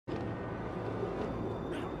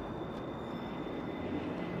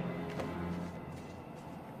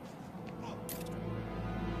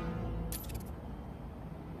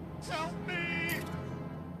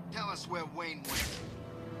where Wayne went?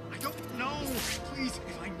 I don't know. Please,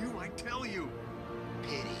 if I knew, I'd tell you.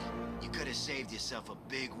 Pity. You could have saved yourself a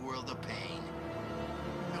big world of pain.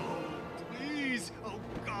 No, please. Oh,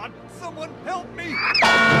 God, someone help me!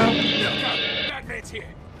 Batman's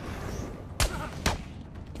here.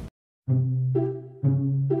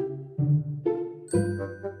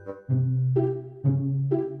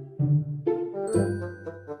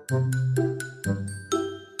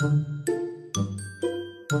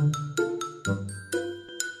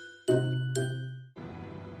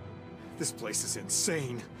 This place is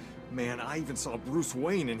insane. Man, I even saw Bruce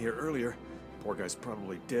Wayne in here earlier. Poor guy's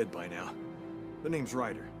probably dead by now. The name's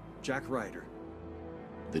Ryder. Jack Ryder.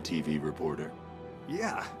 The TV reporter?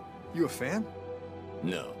 Yeah. You a fan?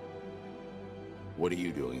 No. What are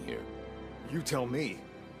you doing here? You tell me.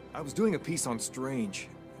 I was doing a piece on Strange.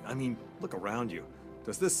 I mean, look around you.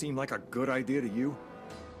 Does this seem like a good idea to you?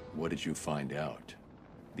 What did you find out?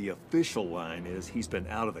 The official line is he's been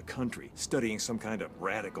out of the country, studying some kind of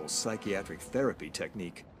radical psychiatric therapy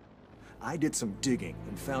technique. I did some digging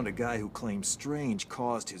and found a guy who claims Strange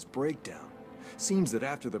caused his breakdown. Seems that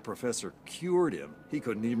after the professor cured him, he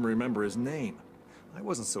couldn't even remember his name. I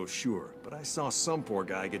wasn't so sure, but I saw some poor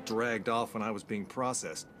guy get dragged off when I was being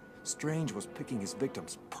processed. Strange was picking his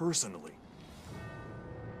victims personally.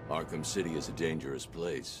 Arkham City is a dangerous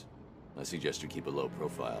place. I suggest you keep a low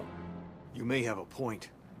profile. You may have a point.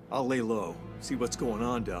 I'll lay low, see what's going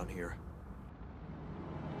on down here.